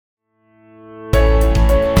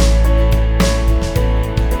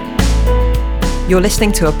You're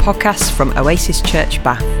listening to a podcast from Oasis Church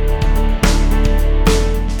Bath.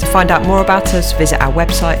 To find out more about us, visit our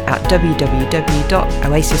website at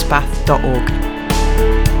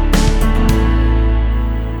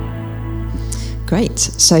www.oasisbath.org. Great.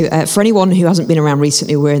 So for anyone who hasn't been around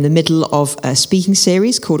recently, we're in the middle of a speaking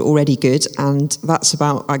series called Already Good, and that's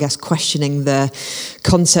about, I guess, questioning the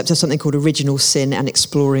concept of something called original sin and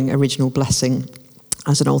exploring original blessing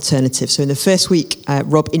as an alternative. So in the first week,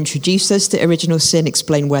 Rob introduced us to original sin,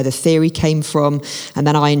 explained where the theory came from, and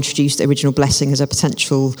then I introduced original blessing as a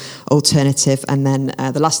potential alternative. And then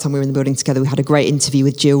the last time we were in the building together, we had a great interview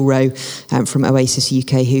with Jill Rowe from Oasis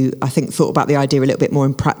UK, who I think thought about the idea a little bit more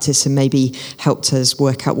in practice and maybe helped us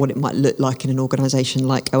work out what it might look like in an organisation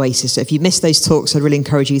like Oasis. So if you missed those talks, I'd really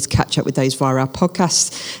encourage you to catch up with those via our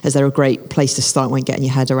podcast, as they're a great place to start when getting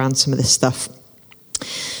your head around some of this stuff.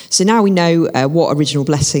 So now we know what original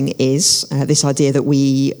blessing is, this idea that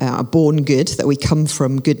we are born good, that we come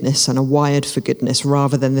from goodness and are wired for goodness,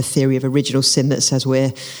 rather than the theory of original sin that says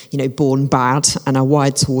we're, born bad and are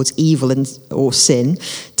wired towards evil or sin.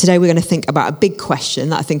 Today we're going to think about a big question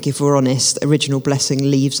that I think, if we're honest, original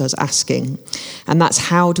blessing leaves us asking. And that's,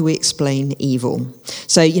 how do we explain evil?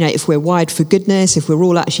 So, if we're wired for goodness, if we're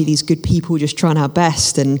all actually these good people just trying our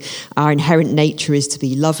best, and our inherent nature is to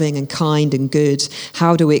be loving and kind and good,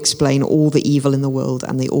 how do we explain all the evil in the world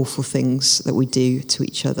and the awful things that we do to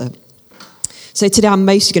each other? So today I'm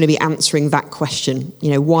mostly going to be answering that question.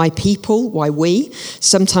 Why people, why we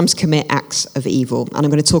sometimes commit acts of evil. And I'm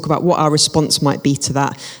going to talk about what our response might be to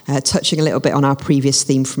that, touching a little bit on our previous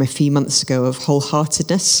theme from a few months ago of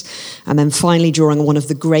wholeheartedness. And then finally drawing on one of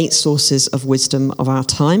the great sources of wisdom of our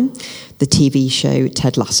time, the TV show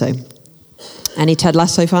Ted Lasso. Any Ted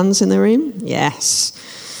Lasso fans in the room? Yes.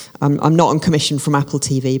 I'm not on commission from Apple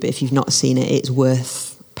TV, but if you've not seen it, it's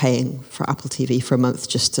worth paying for Apple TV for a month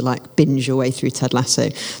just to binge your way through Ted Lasso.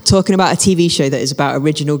 Talking about a TV show that is about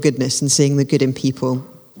original goodness and seeing the good in people,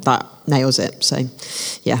 that nails it. So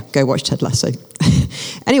yeah, go watch Ted Lasso.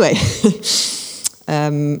 Anyway.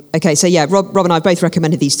 Rob and I both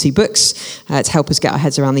recommended these two books to help us get our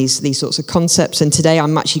heads around these sorts of concepts. And today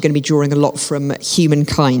I'm actually going to be drawing a lot from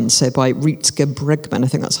Humankind, so by Rutger Bregman, I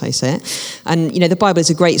think that's how you say it. And, the Bible is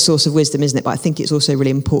a great source of wisdom, isn't it? But I think it's also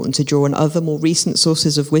really important to draw on other more recent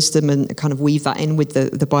sources of wisdom and kind of weave that in with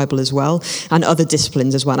the Bible as well, and other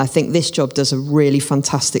disciplines as well. And I think this job does a really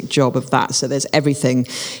fantastic job of that. So there's everything: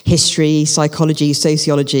 history, psychology,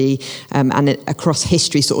 sociology, and across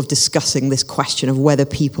history sort of discussing this question of whether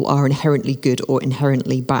people are inherently good or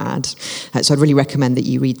inherently bad. So I'd really recommend that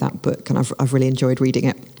you read that book, and I've really enjoyed reading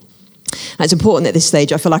it. And it's important at this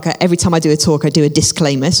stage. I feel like every time I do a talk, I do a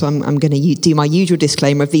disclaimer. So I'm going to do my usual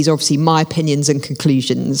disclaimer of these are obviously my opinions and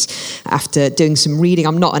conclusions. After doing some reading,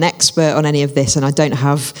 I'm not an expert on any of this, and I don't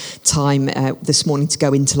have time this morning to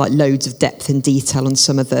go into loads of depth and detail on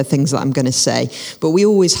some of the things that I'm going to say. But we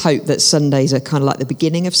always hope that Sundays are kind of like the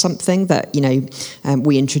beginning of something, that,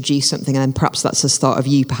 we introduce something, and then perhaps that's the start of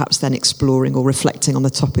you perhaps then exploring or reflecting on the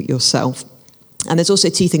topic yourself. And there's also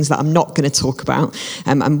two things that I'm not going to talk about.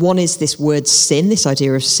 And one is this word sin, this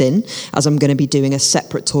idea of sin, as I'm going to be doing a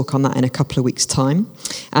separate talk on that in a couple of weeks' time.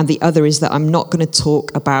 And the other is that I'm not going to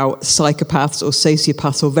talk about psychopaths or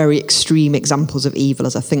sociopaths or very extreme examples of evil,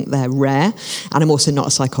 as I think they're rare. And I'm also not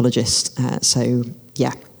a psychologist. I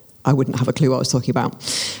wouldn't have a clue what I was talking about.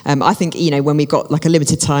 I think, when we've got a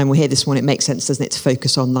limited time, we're here this morning, it makes sense, doesn't it, to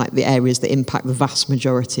focus on the areas that impact the vast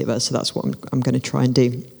majority of us. So that's what I'm going to try and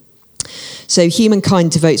do. So Humankind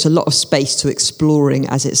devotes a lot of space to exploring,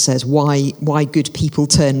 as it says, why good people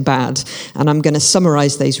turn bad. And I'm going to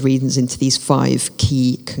summarise those reasons into these 5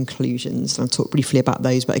 key conclusions. And I'll talk briefly about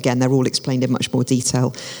those, but again, they're all explained in much more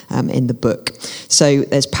detail in the book. So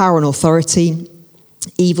there's power and authority,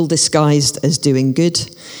 evil disguised as doing good,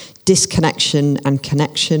 disconnection and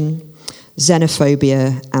connection,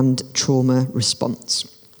 xenophobia and trauma response.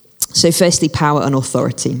 So firstly, power and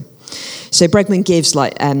authority. So Bregman gives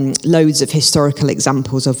loads of historical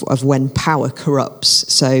examples of when power corrupts.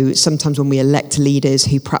 So sometimes when we elect leaders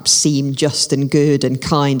who perhaps seem just and good and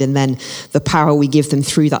kind, and then the power we give them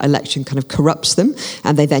through that election kind of corrupts them,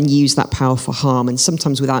 and they then use that power for harm, and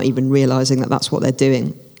sometimes without even realising that that's what they're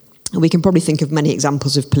doing. And we can probably think of many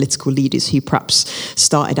examples of political leaders who perhaps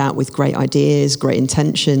started out with great ideas, great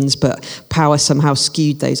intentions, but power somehow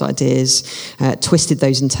skewed those ideas, twisted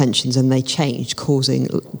those intentions, and they changed, causing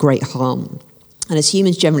great harm. And as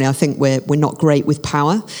humans generally, I think we're not great with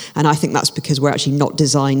power, and I think that's because we're actually not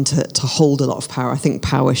designed to hold a lot of power. I think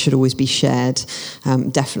power should always be shared.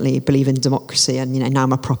 Definitely believe in democracy, and now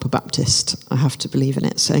I'm a proper Baptist. I have to believe in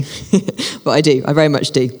it, so but I do. I very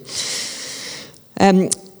much do.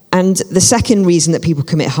 And the second reason that people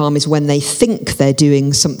commit harm is when they think they're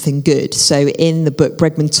doing something good. So in the book,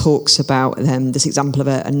 Bregman talks about this example of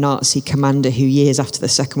a Nazi commander who years after the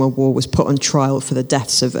Second World War was put on trial for the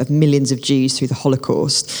deaths of millions of Jews through the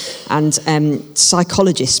Holocaust. And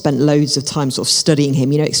psychologists spent loads of time sort of studying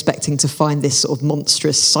him, expecting to find this sort of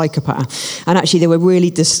monstrous psychopath. And actually they were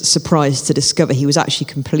really surprised to discover he was actually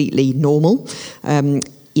completely normal.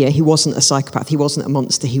 He wasn't a psychopath, he wasn't a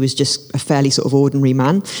monster, he was just a fairly sort of ordinary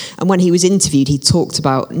man. And when he was interviewed, he talked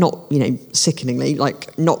about not, sickeningly,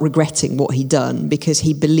 like not regretting what he'd done because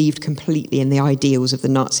he believed completely in the ideals of the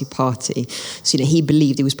Nazi party. So, he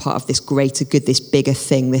believed he was part of this greater good, this bigger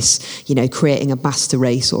thing, this, creating a master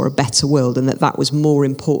race or a better world, and that was more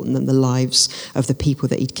important than the lives of the people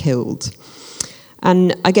that he'd killed.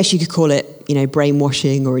 And I guess you could call it,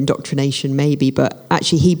 brainwashing or indoctrination maybe, but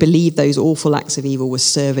actually he believed those awful acts of evil were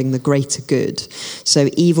serving the greater good. So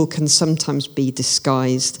evil can sometimes be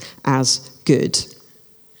disguised as good.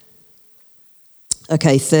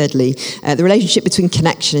 Okay, thirdly, the relationship between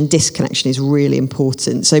connection and disconnection is really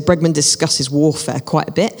important. So Bregman discusses warfare quite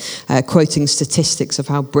a bit, quoting statistics of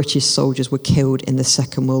how British soldiers were killed in the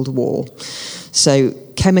Second World War. So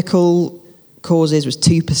chemical causes was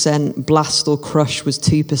 2%, blast or crush was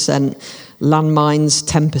 2%, landmines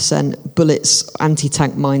 10%, bullets,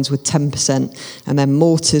 anti-tank mines were 10%, and then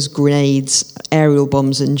mortars, grenades, aerial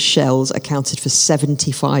bombs and shells accounted for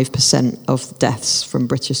 75% of deaths from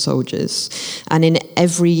British soldiers. And in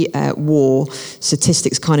every war,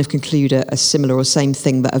 statistics kind of conclude a similar or same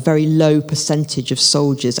thing, that a very low percentage of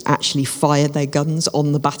soldiers actually fired their guns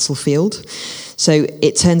on the battlefield. So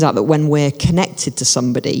it turns out that when we're connected to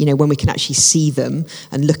somebody, when we can actually see them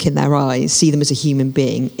and look in their eyes, see them as a human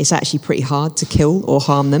being, it's actually pretty hard to kill or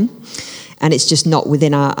harm them. And it's just not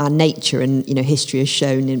within our nature. And, history has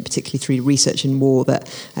shown, in particularly through research in war, that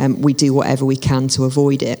we do whatever we can to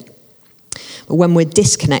avoid it. But when we're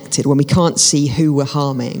disconnected, when we can't see who we're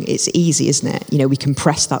harming, it's easy, isn't it? We can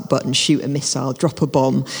press that button, shoot a missile, drop a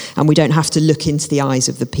bomb, and we don't have to look into the eyes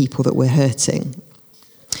of the people that we're hurting.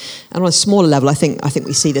 And on a smaller level, I think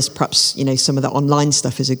we see this perhaps, some of the online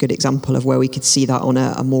stuff is a good example of where we could see that on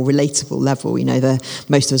a more relatable level.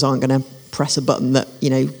 Most of us aren't going to press a button that,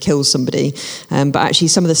 kills somebody. But actually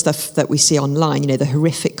some of the stuff that we see online, the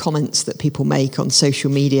horrific comments that people make on social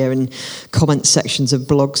media and comment sections of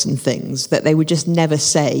blogs and things that they would just never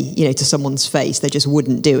say, to someone's face. They just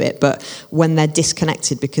wouldn't do it. But when they're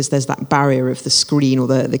disconnected because there's that barrier of the screen or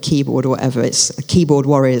the keyboard or whatever, it's keyboard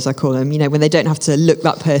warriors, I call them, when they don't have to look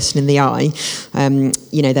that person in the eye,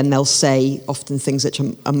 then they'll say often things that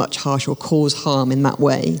are much harsher or cause harm in that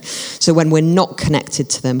way. So when we're not connected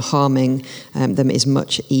to them, harming them is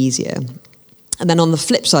much easier. And then on the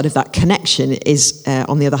flip side of that, connection is,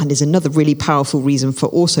 on the other hand, is another really powerful reason for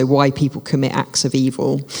also why people commit acts of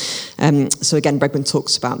evil. So again, Bregman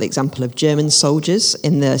talks about the example of German soldiers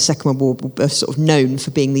in the Second World War were sort of known for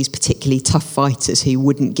being these particularly tough fighters who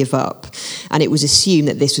wouldn't give up. And it was assumed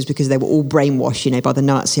that this was because they were all brainwashed, by the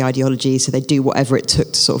Nazi ideology, so they'd do whatever it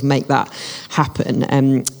took to sort of make that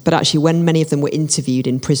happen. But actually, when many of them were interviewed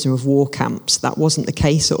in prisoner of war camps, that wasn't the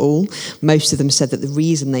case at all. Most of them said that the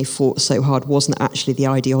reason they fought so hard wasn't actually the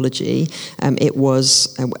ideology. It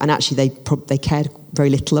was, and actually they cared very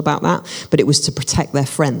little about that, but it was to protect their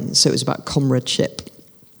friends. So it was about comradeship.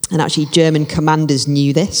 And actually German commanders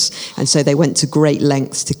knew this, and so they went to great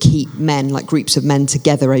lengths to keep men, like groups of men,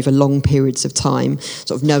 together over long periods of time,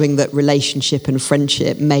 sort of knowing that relationship and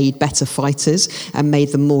friendship made better fighters and made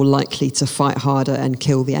them more likely to fight harder and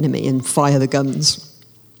kill the enemy and fire the guns.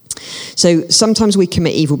 So sometimes we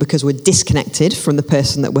commit evil because we're disconnected from the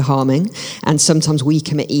person that we're harming, and sometimes we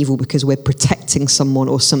commit evil because we're protecting someone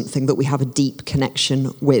or something that we have a deep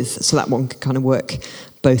connection with. So that one can kind of work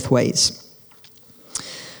both ways.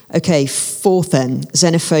 Okay, fourth then,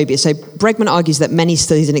 xenophobia. So Bregman argues that many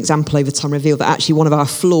studies and example over time reveal that actually one of our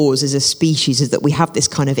flaws as a species is that we have this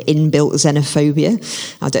kind of inbuilt xenophobia.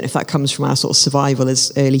 I don't know if that comes from our sort of survival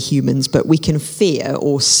as early humans, but we can fear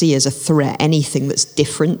or see as a threat anything that's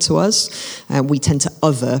different to us. We tend to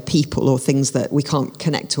other people or things that we can't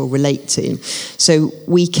connect to or relate to. So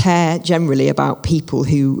we care generally about people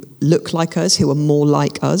who look like us, who are more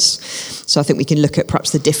like us. So I think we can look at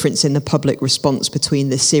perhaps the difference in the public response between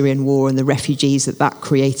the Syrian war and the refugees that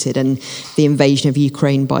created and the invasion of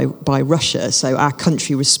Ukraine by Russia. So our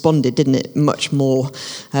country responded, didn't it, much more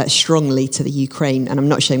strongly to the Ukraine. And I'm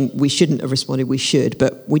not saying we shouldn't have responded, we should,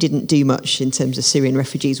 but we didn't do much in terms of Syrian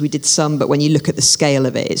refugees. We did some, but when you look at the scale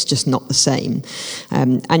of it, it's just not the same.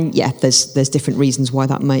 And yeah, there's different reasons why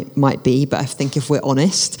that might be, but I think if we're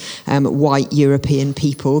honest, white European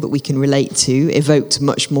people that we can relate to evoked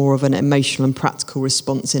much more of an emotional and practical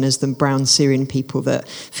response in us than brown Syrian people that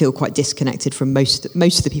feel quite disconnected from most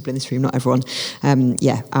of the people in this room, not everyone,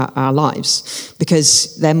 our lives,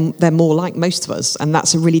 because they're more like most of us, and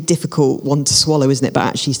that's a really difficult one to swallow, isn't it? But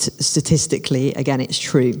actually, statistically, again, it's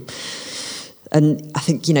true. And I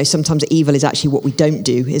think, sometimes evil is actually what we don't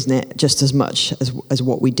do, isn't it? Just as much as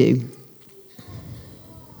what we do.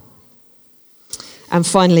 And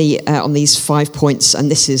finally, on these 5 points, and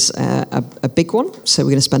this is a big one, so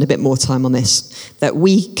we're going to spend a bit more time on this, that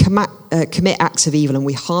we commit acts of evil and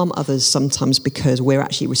we harm others sometimes because we're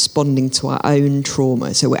actually responding to our own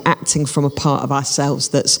trauma. So we're acting from a part of ourselves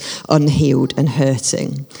that's unhealed and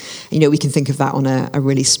hurting. We can think of that on a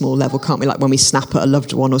really small level, can't we? Like when we snap at a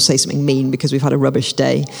loved one or say something mean because we've had a rubbish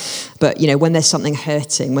day. But, when there's something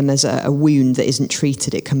hurting, when there's a wound that isn't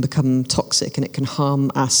treated, it can become toxic and it can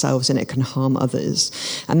harm ourselves and it can harm others.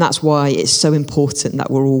 And that's why it's so important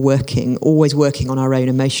that we're always working on our own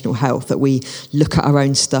emotional health, that we look at our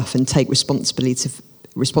own stuff and take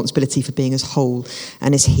responsibility for being as whole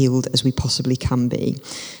and as healed as we possibly can be.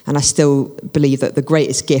 And I still believe that one of the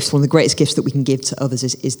greatest gifts that we can give to others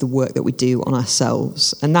is the work that we do on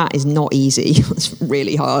ourselves. And that is not easy. It's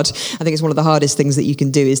really hard. I think it's one of the hardest things that you can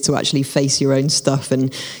do is to actually face your own stuff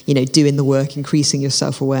and, doing the work, increasing your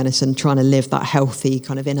self-awareness and trying to live that healthy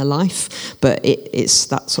kind of inner life. But it's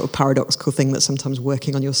that sort of paradoxical thing that sometimes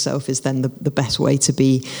working on yourself is then the best way to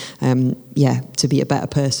be, to be a better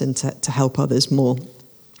person, to help others more.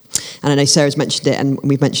 And I know Sarah's mentioned it, and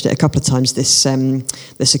we've mentioned it a couple of times, this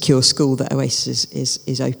the secure school that Oasis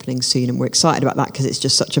is opening soon, and we're excited about that because it's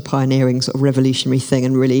just such a pioneering sort of revolutionary thing,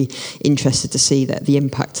 and really interested to see the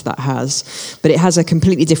impact that has. But it has a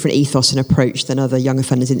completely different ethos and approach than other young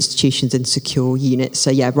offenders institutions and secure units.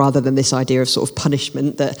 So rather than this idea of sort of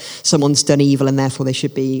punishment, that someone's done evil and therefore they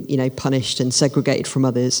should be punished and segregated from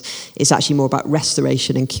others, it's actually more about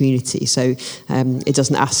restoration and community. So it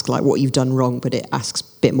doesn't ask like what you've done wrong, but it asks a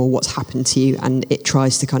bit more what's happened to you, and it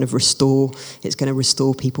tries to kind of it's going to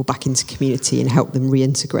restore people back into community and help them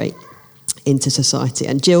reintegrate into society.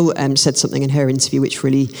 And Jill said something in her interview which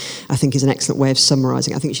really, I think, is an excellent way of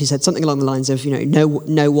summarising. I think she said something along the lines of,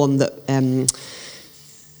 no one that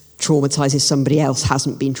traumatises somebody else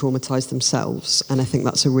hasn't been traumatised themselves. And I think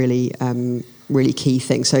that's a really key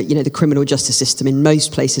thing. So, the criminal justice system in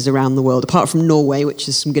most places around the world, apart from Norway, which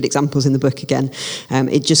is some good examples in the book again,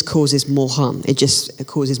 it just causes more harm. It just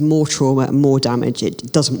causes more trauma and more damage.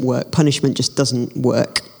 It doesn't work. Punishment just doesn't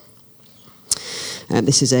work.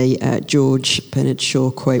 This is a George Bernard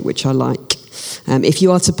Shaw quote, which I like. If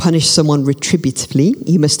you are to punish someone retributively,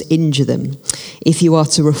 you must injure them. If you are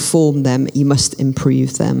to reform them, you must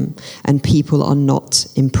improve them. And people are not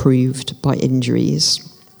improved by injuries.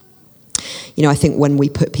 I think when we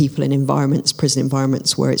put people in prison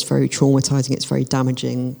environments where it's very traumatizing, it's very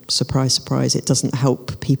damaging, surprise, surprise, it doesn't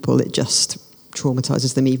help people, it just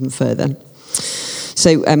traumatizes them even further.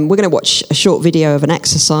 So we're going to watch a short video of an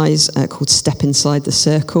exercise called Step Inside the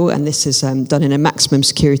Circle, and this is done in a maximum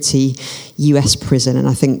security US prison, and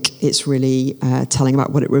I think it's really telling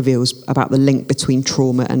about what it reveals about the link between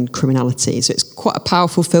trauma and criminality. So it's quite a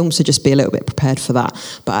powerful film, so just be a little bit prepared for that,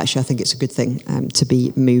 but actually I think it's a good thing to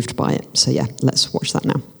be moved by it. So let's watch that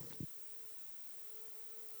now.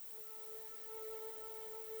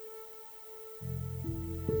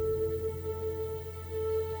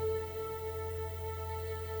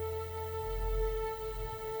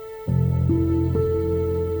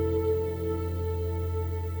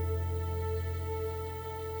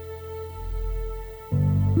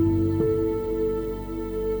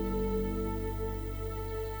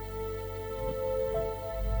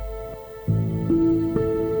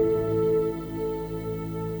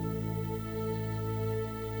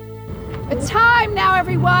 It's time now,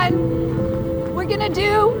 everyone. We're gonna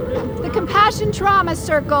do the compassion trauma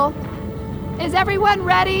circle. Is everyone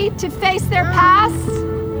ready to face their past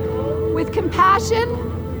with compassion?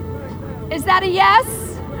 Is that a yes?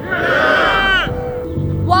 Yeah!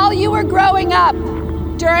 While you were growing up,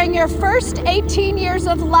 during your first 18 years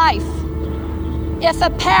of life, if a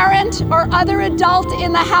parent or other adult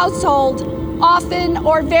in the household often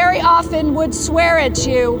or very often would swear at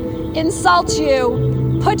you, insult you,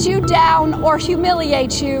 put you down, or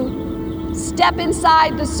humiliate you, step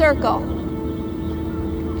inside the circle.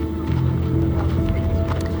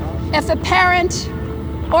 If a parent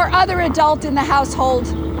or other adult in the household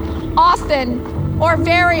often or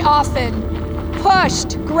very often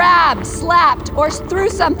pushed, grabbed, slapped, or threw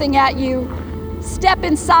something at you, step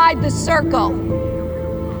inside the circle.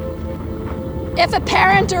 If a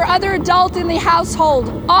parent or other adult in the household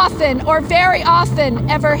often or very often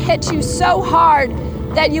ever hit you so hard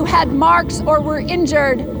that you had marks or were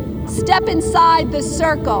injured, step inside the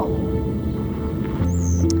circle.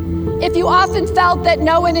 If you often felt that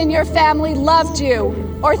no one in your family loved you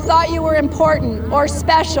or thought you were important or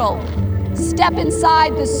special, step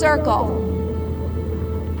inside the circle.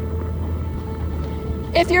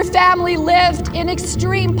 If your family lived in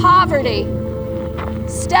extreme poverty,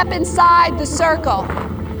 step inside the circle.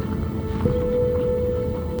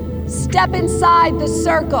 Step inside the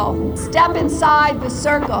circle. Step inside the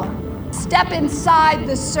circle. Step inside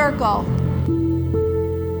the circle.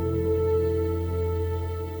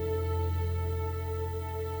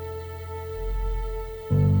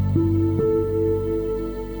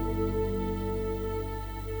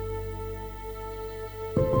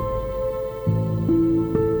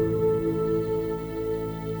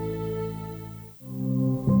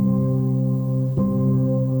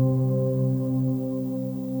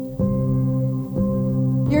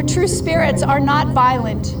 Your true spirits are not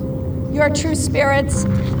violent. Your true spirits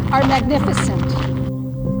are magnificent.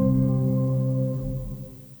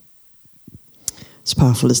 It's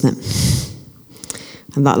powerful, isn't it?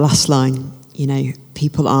 And that last line,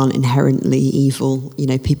 people aren't inherently evil.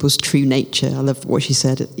 People's true nature. I love what she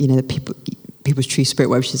said. People's true spirit,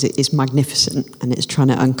 where she says it's magnificent, and it's trying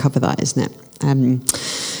to uncover that, isn't it?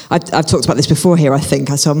 I've talked about this before here, I think,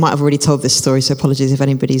 so I might have already told this story, so apologies if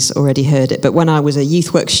anybody's already heard it. But when I was a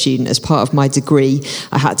youth work student, as part of my degree,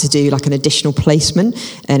 I had to do like an additional placement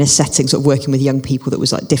in a setting, sort of working with young people that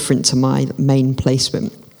was like different to my main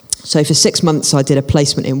placement. So for 6 months, I did a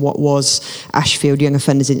placement in what was Ashfield Young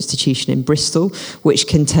Offenders Institution in Bristol, which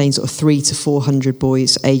contains sort of 300 to 400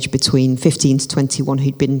 boys aged between 15 to 21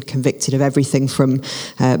 who'd been convicted of everything from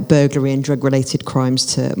burglary and drug-related crimes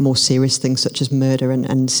to more serious things such as murder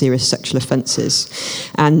and serious sexual offences.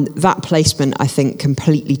 And that placement, I think,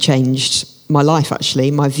 completely changed my life,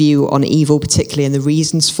 actually, my view on evil particularly, and the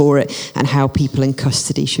reasons for it, and how people in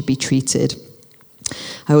custody should be treated.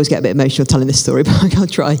 I always get a bit emotional telling this story, but I'll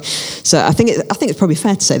try. So I think it's probably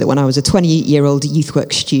fair to say that when I was a 20-year-old youth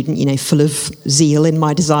work student, full of zeal in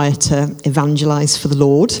my desire to evangelise for the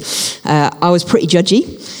Lord, I was pretty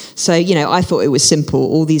judgy. So, I thought it was simple.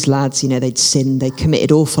 All these lads, they'd sinned, they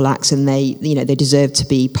committed awful acts, and they deserved to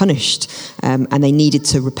be punished. And they needed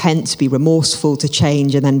to repent, to be remorseful, to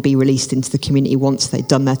change, and then be released into the community once they'd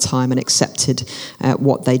done their time and accepted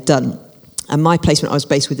what they'd done. And my placement, I was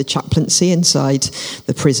based with the chaplaincy inside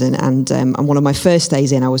the prison. And one of my first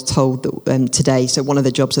days in, I was told that today, so one of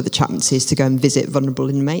the jobs of the chaplaincy is to go and visit vulnerable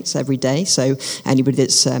inmates every day. So anybody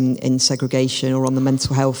that's in segregation or on the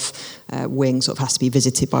mental health wing sort of has to be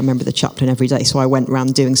visited by a member of the chaplain every day. So I went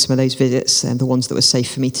around doing some of those visits, the ones that were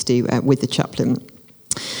safe for me to do with the chaplain.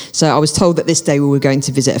 So I was told that this day we were going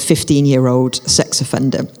to visit a 15-year-old sex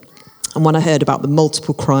offender. And when I heard about the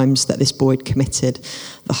multiple crimes that this boy had committed,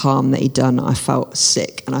 the harm that he'd done, I felt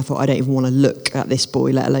sick. And I thought, I don't even want to look at this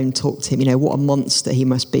boy, let alone talk to him. What a monster he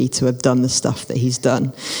must be to have done the stuff that he's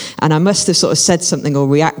done. And I must have sort of said something or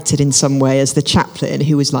reacted in some way as the chaplain,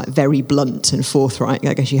 who was like very blunt and forthright.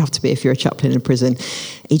 I guess you have to be if you're a chaplain in a prison.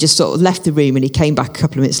 He just sort of left the room, and he came back a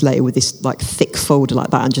couple of minutes later with this like thick folder like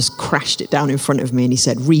that and just crashed it down in front of me. And he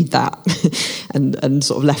said, "Read that," and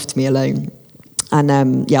sort of left me alone. And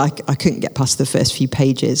I couldn't get past the first few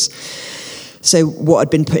pages. So what had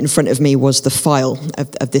been put in front of me was the file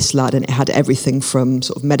of this lad, and it had everything from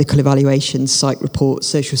sort of medical evaluations, psych reports,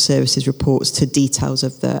 social services reports, to details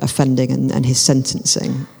of the offending and his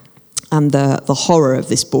sentencing. And the horror of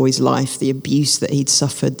this boy's life, the abuse that he'd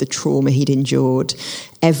suffered, the trauma he'd endured,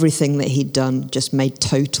 everything that he'd done just made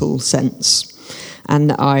total sense.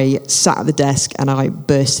 And I sat at the desk and I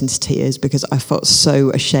burst into tears because I felt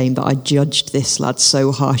so ashamed that I judged this lad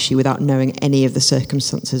so harshly without knowing any of the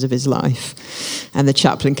circumstances of his life. And the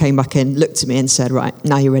chaplain came back in, looked at me and said, "Right,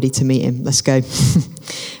 now you're ready to meet him, let's go."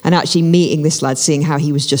 And actually meeting this lad, seeing how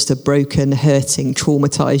he was just a broken, hurting,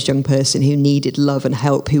 traumatised young person who needed love and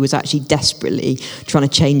help, who was actually desperately trying to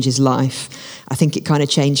change his life, I think it kind of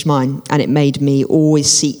changed mine. And it made me always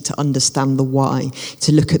seek to understand the why,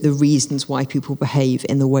 to look at the reasons why people behave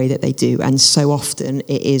in the way that they do. And so often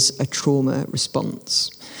it is a trauma response.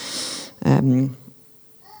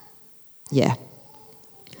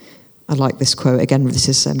 I like this quote. Again, this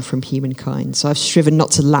is from Humankind. "So I've striven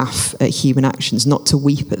not to laugh at human actions, not to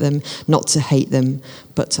weep at them, not to hate them,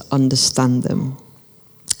 but to understand them."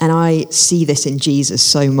 And I see this in Jesus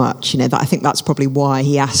so much, that I think that's probably why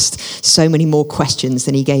he asked so many more questions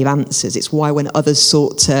than he gave answers. It's why when others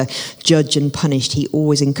sought to judge and punish, he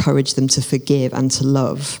always encouraged them to forgive and to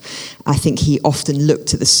love. I think he often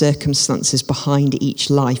looked at the circumstances behind each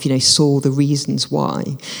life, saw the reasons why.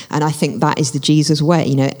 And I think that is the Jesus way,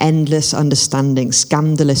 endless understanding,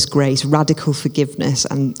 scandalous grace, radical forgiveness,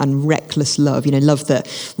 and reckless love, love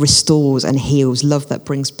that restores and heals, love that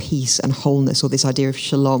brings peace and wholeness, or this idea of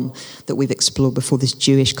shalom that we've explored before, this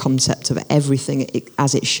Jewish concept of everything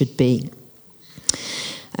as it should be.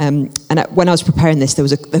 And when I was preparing this, there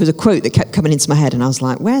was a quote that kept coming into my head, and I was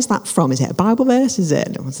like, "Where's that from? Is it a Bible verse? Is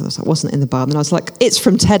it?" I was like, "It wasn't in the Bible." And I was like, "It's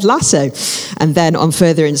from Ted Lasso." And then on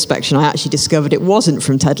further inspection, I actually discovered it wasn't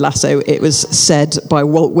from Ted Lasso. It was said by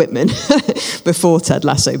Walt Whitman before Ted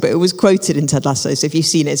Lasso, but it was quoted in Ted Lasso. So if you've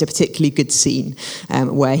seen it, it's a particularly good scene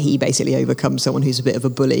where he basically overcomes someone who's a bit of a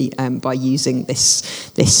bully by using this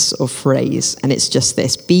sort of phrase, and it's just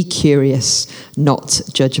this: "Be curious, not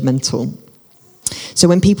judgmental." So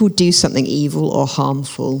when people do something evil or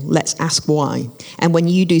harmful, let's ask why. And when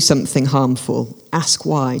you do something harmful, ask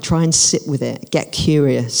why. Try and sit with it. Get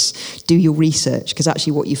curious. Do your research, because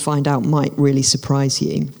actually what you find out might really surprise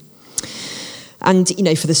you. And,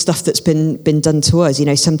 for the stuff that's been done to us,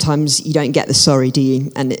 sometimes you don't get the sorry, do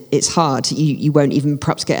you? And it's hard. You won't even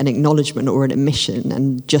perhaps get an acknowledgement or an admission,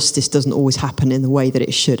 and justice doesn't always happen in the way that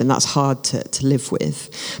it should, and that's hard to live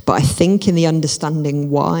with. But I think in the understanding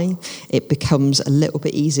why, it becomes a little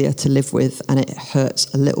bit easier to live with, and it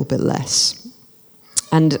hurts a little bit less.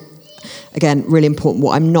 And again, really important,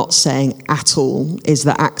 what I'm not saying at all is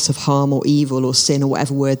that acts of harm or evil or sin or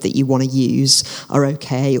whatever word that you want to use are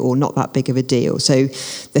okay or not that big of a deal. So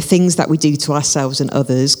the things that we do to ourselves and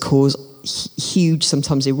others cause huge,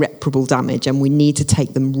 sometimes irreparable damage, and we need to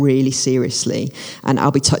take them really seriously. And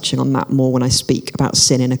I'll be touching on that more when I speak about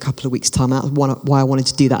sin in a couple of weeks' time. That's why I wanted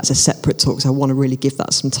to do that as a separate talk, because I want to really give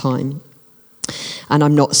that some time. And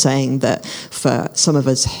I'm not saying that for some of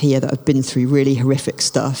us here that have been through really horrific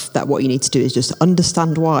stuff, that what you need to do is just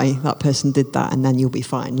understand why that person did that and then you'll be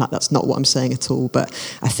fine. That's not what I'm saying at all. But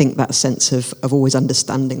I think that sense of always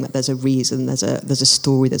understanding that there's a reason, there's a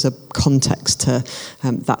story, there's a context to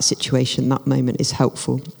that situation, that moment is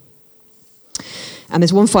helpful. And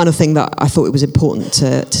there's one final thing that I thought it was important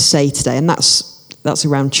to say today, and that's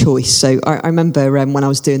around choice. So I remember when I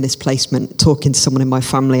was doing this placement, talking to someone in my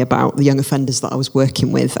family about the young offenders that I was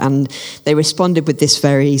working with, and they responded with this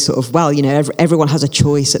very sort of, everyone has a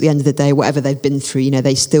choice at the end of the day, whatever they've been through,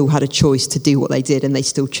 they still had a choice to do what they did, and they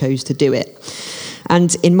still chose to do it.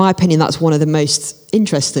 And in my opinion, that's one of the most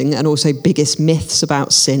interesting and also biggest myths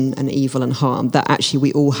about sin and evil and harm, that actually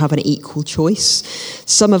we all have an equal choice.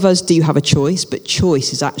 Some of us do have a choice, but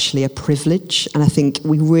choice is actually a privilege. And I think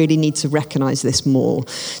we really need to recognize this more.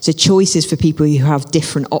 So choice is for people who have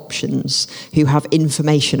different options, who have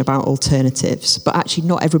information about alternatives, but actually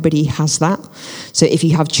not everybody has that. So if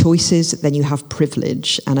you have choices, then you have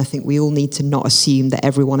privilege. And I think we all need to not assume that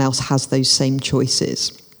everyone else has those same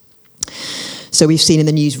choices. So we've seen in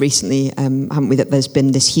the news recently, haven't we, that there's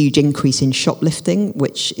been this huge increase in shoplifting,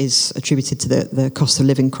 which is attributed to the cost of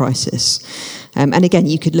living crisis. And again,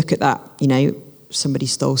 you could look at that, somebody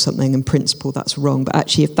stole something, in principle that's wrong. But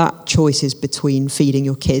actually, if that choice is between feeding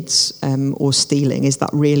your kids or stealing, is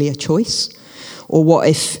that really a choice? Or what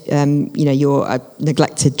if, you're a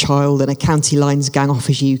neglected child and a county lines gang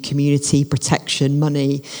offers you community protection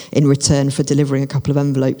money in return for delivering a couple of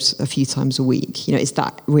envelopes a few times a week? Is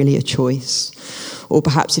that really a choice? Or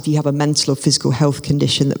perhaps if you have a mental or physical health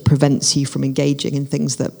condition that prevents you from engaging in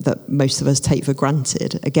things that most of us take for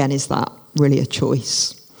granted, again, is that really a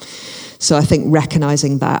choice? So I think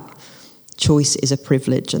recognizing that choice is a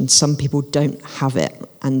privilege and some people don't have it.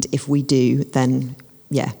 And if we do, then,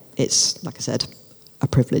 it's, like I said, a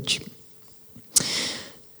privilege.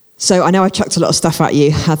 So I know I chucked a lot of stuff at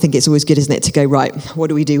you. I think it's always good, isn't it, to go, right, what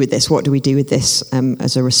do we do with this? What do we do with this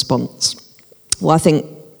as a response? Well, I think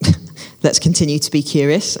let's continue to be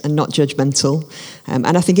curious and not judgmental. And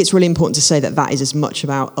I think it's really important to say that is as much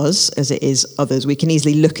about us as it is others. We can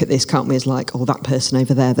easily look at this, can't we, as like, that person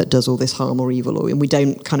over there that does all this harm or evil, and we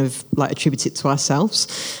don't kind of like attribute it to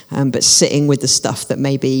ourselves. But sitting with the stuff that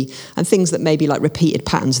maybe, and things that maybe like repeated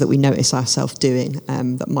patterns that we notice ourselves doing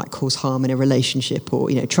that might cause harm in a relationship,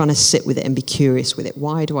 or, trying to sit with it and be curious with it.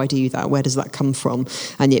 Why do I do that? Where does that come from?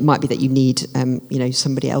 And it might be that you need,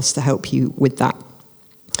 somebody else to help you with that.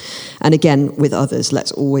 And again, with others,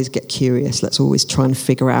 let's always get curious. Let's always try and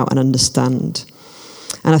figure out and understand.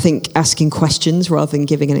 And I think asking questions rather than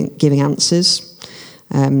giving answers.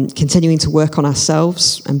 continuing to work on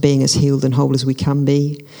ourselves and being as healed and whole as we can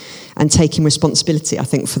be, and taking responsibility, I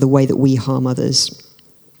think, for the way that we harm others.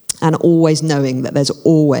 And always knowing that there's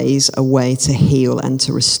always a way to heal and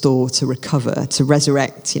to restore, to recover, to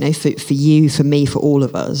resurrect, for you, for me, for all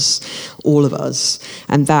of us.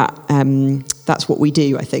 And that's what we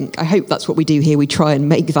do, I think. I hope that's what we do here. We try and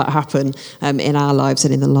make that happen in our lives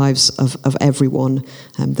and in the lives of everyone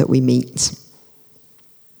that we meet.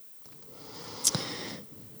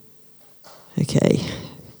 Okay.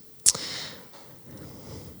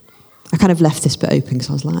 I kind of left this bit open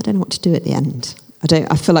because I was like, I don't know what to do at the end.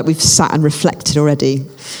 I feel like we've sat and reflected already.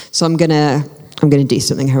 So I'm gonna do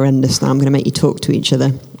something horrendous now. I'm gonna make you talk to each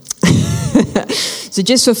other. So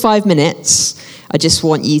just for 5 minutes, I just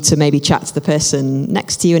want you to maybe chat to the person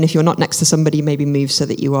next to you, and if you're not next to somebody, maybe move so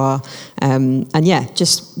that you are. And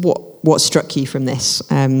just what struck you from this?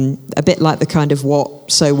 A bit like the kind of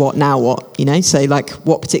what, so what, now what, So like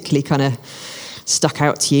what particularly kind of stuck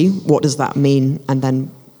out to you? What does that mean? And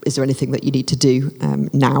then is there anything that you need to do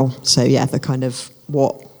now? So yeah, the kind of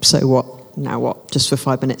what, so what, now what? Just for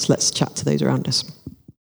 5 minutes, let's chat to those around us.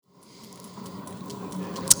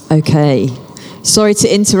 Okay. Sorry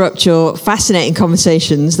to interrupt your fascinating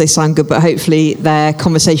conversations. They sound good, but hopefully they're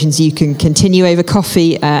conversations you can continue over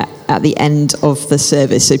coffee at the end of the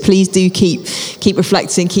service. So please do keep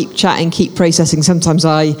reflecting, keep chatting, keep processing. Sometimes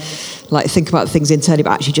I like think about things internally,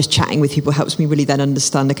 but actually just chatting with people helps me really then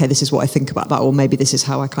understand, okay, this is what I think about that, or maybe this is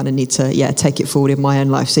how I kind of need to, take it forward in my own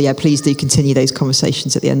life. So please do continue those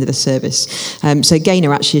conversations at the end of the service. So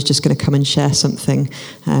Gaynor actually is just going to come and share something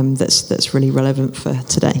that's really relevant for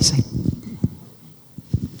today. So.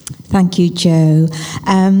 Thank you, Joe.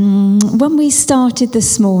 When we started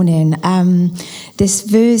this morning, this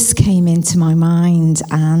verse came into my mind,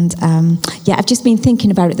 and I've just been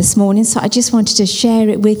thinking about it this morning, so I just wanted to share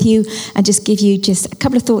it with you and just give you just a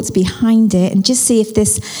couple of thoughts behind it and just see if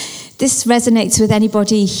this resonates with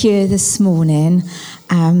anybody here this morning.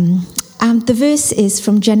 And the verse is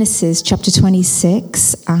from Genesis chapter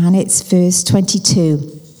 26, and it's verse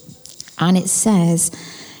 22. And it says,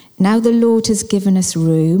 "Now the Lord has given us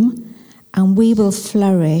room, and we will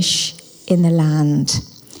flourish in the land."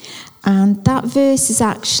 And that verse is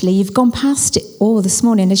actually, you've gone past it all this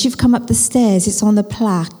morning. As you've come up the stairs, it's on the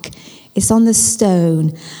plaque, it's on the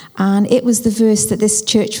stone. And it was the verse that this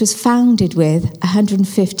church was founded with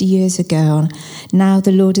 150 years ago. Now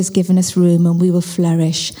the Lord has given us room, and we will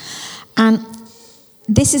flourish. And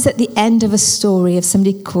this is at the end of a story of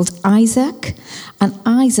somebody called Isaac. And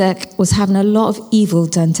Isaac was having a lot of evil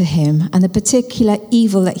done to him. And the particular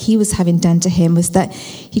evil that he was having done to him was that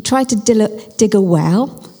he tried to dig a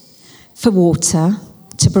well for water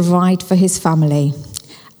to provide for his family.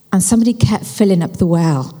 And somebody kept filling up the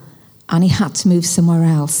well, and he had to move somewhere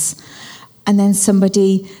else. And then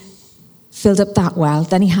somebody filled up that well,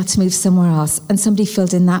 then he had to move somewhere else. And somebody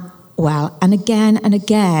filled in that well, and again,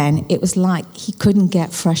 it was like he couldn't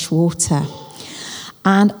get fresh water.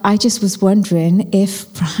 And I just was wondering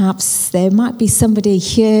if perhaps there might be somebody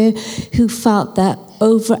here who felt that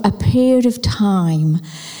over a period of time,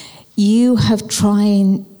 you have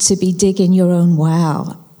trying to be digging your own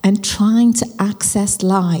well and trying to access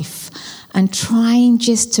life and trying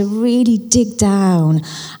just to really dig down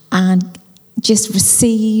and just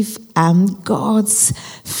receive God's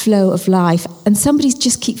flow of life, and somebody's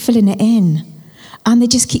just keep filling it in, and they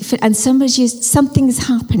just keep and something's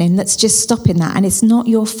happening that's just stopping that, and it's not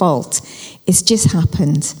your fault, it's just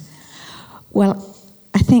happened. Well,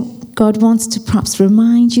 I think God wants to perhaps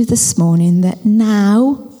remind you this morning that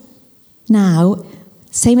now,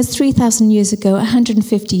 same as 3,000 years ago,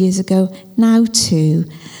 150 years ago, now too,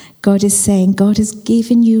 God is saying God has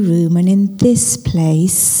given you room, and in this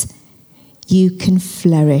place you can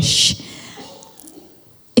flourish.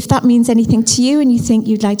 If that means anything to you and you think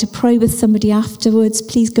you'd like to pray with somebody afterwards,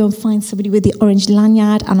 please go and find somebody with the orange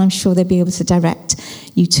lanyard, and I'm sure they'll be able to direct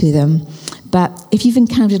you to them. But if you've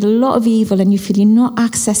encountered a lot of evil and you feel you're not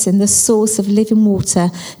accessing the source of living water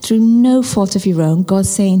through no fault of your own, God's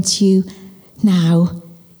saying to you, now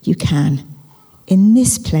you can. In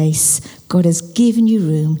this place, God has given you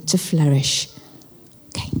room to flourish.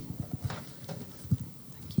 Okay.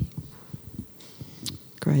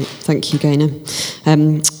 Great, thank you, Gaynor.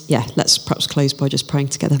 Let's perhaps close by just praying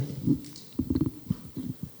together.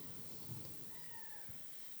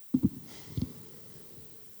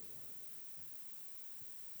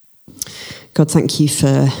 God, thank you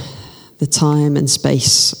for the time and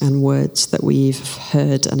space and words that we've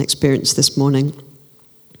heard and experienced this morning.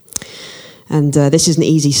 And this isn't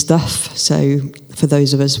easy stuff, so for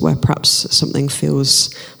those of us where perhaps something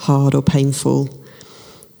feels hard or painful,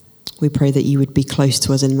 We pray that you would be close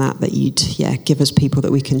to us in that you'd, give us people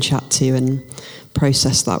that we can chat to and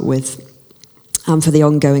process that with. And for the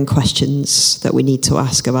ongoing questions that we need to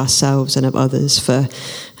ask of ourselves and of others, for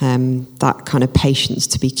that kind of patience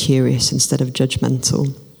to be curious instead of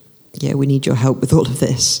judgmental. Yeah, we need your help with all of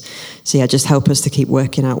this. So just help us to keep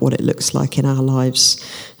working out what it looks like in our lives,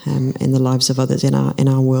 in the lives of others, in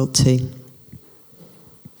our world too.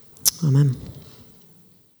 Amen.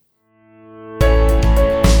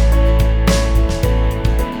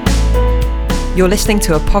 You're listening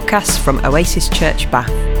to a podcast from Oasis Church Bath.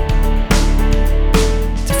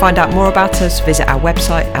 To find out more about us, visit our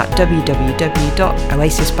website at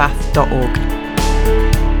www.oasisbath.org.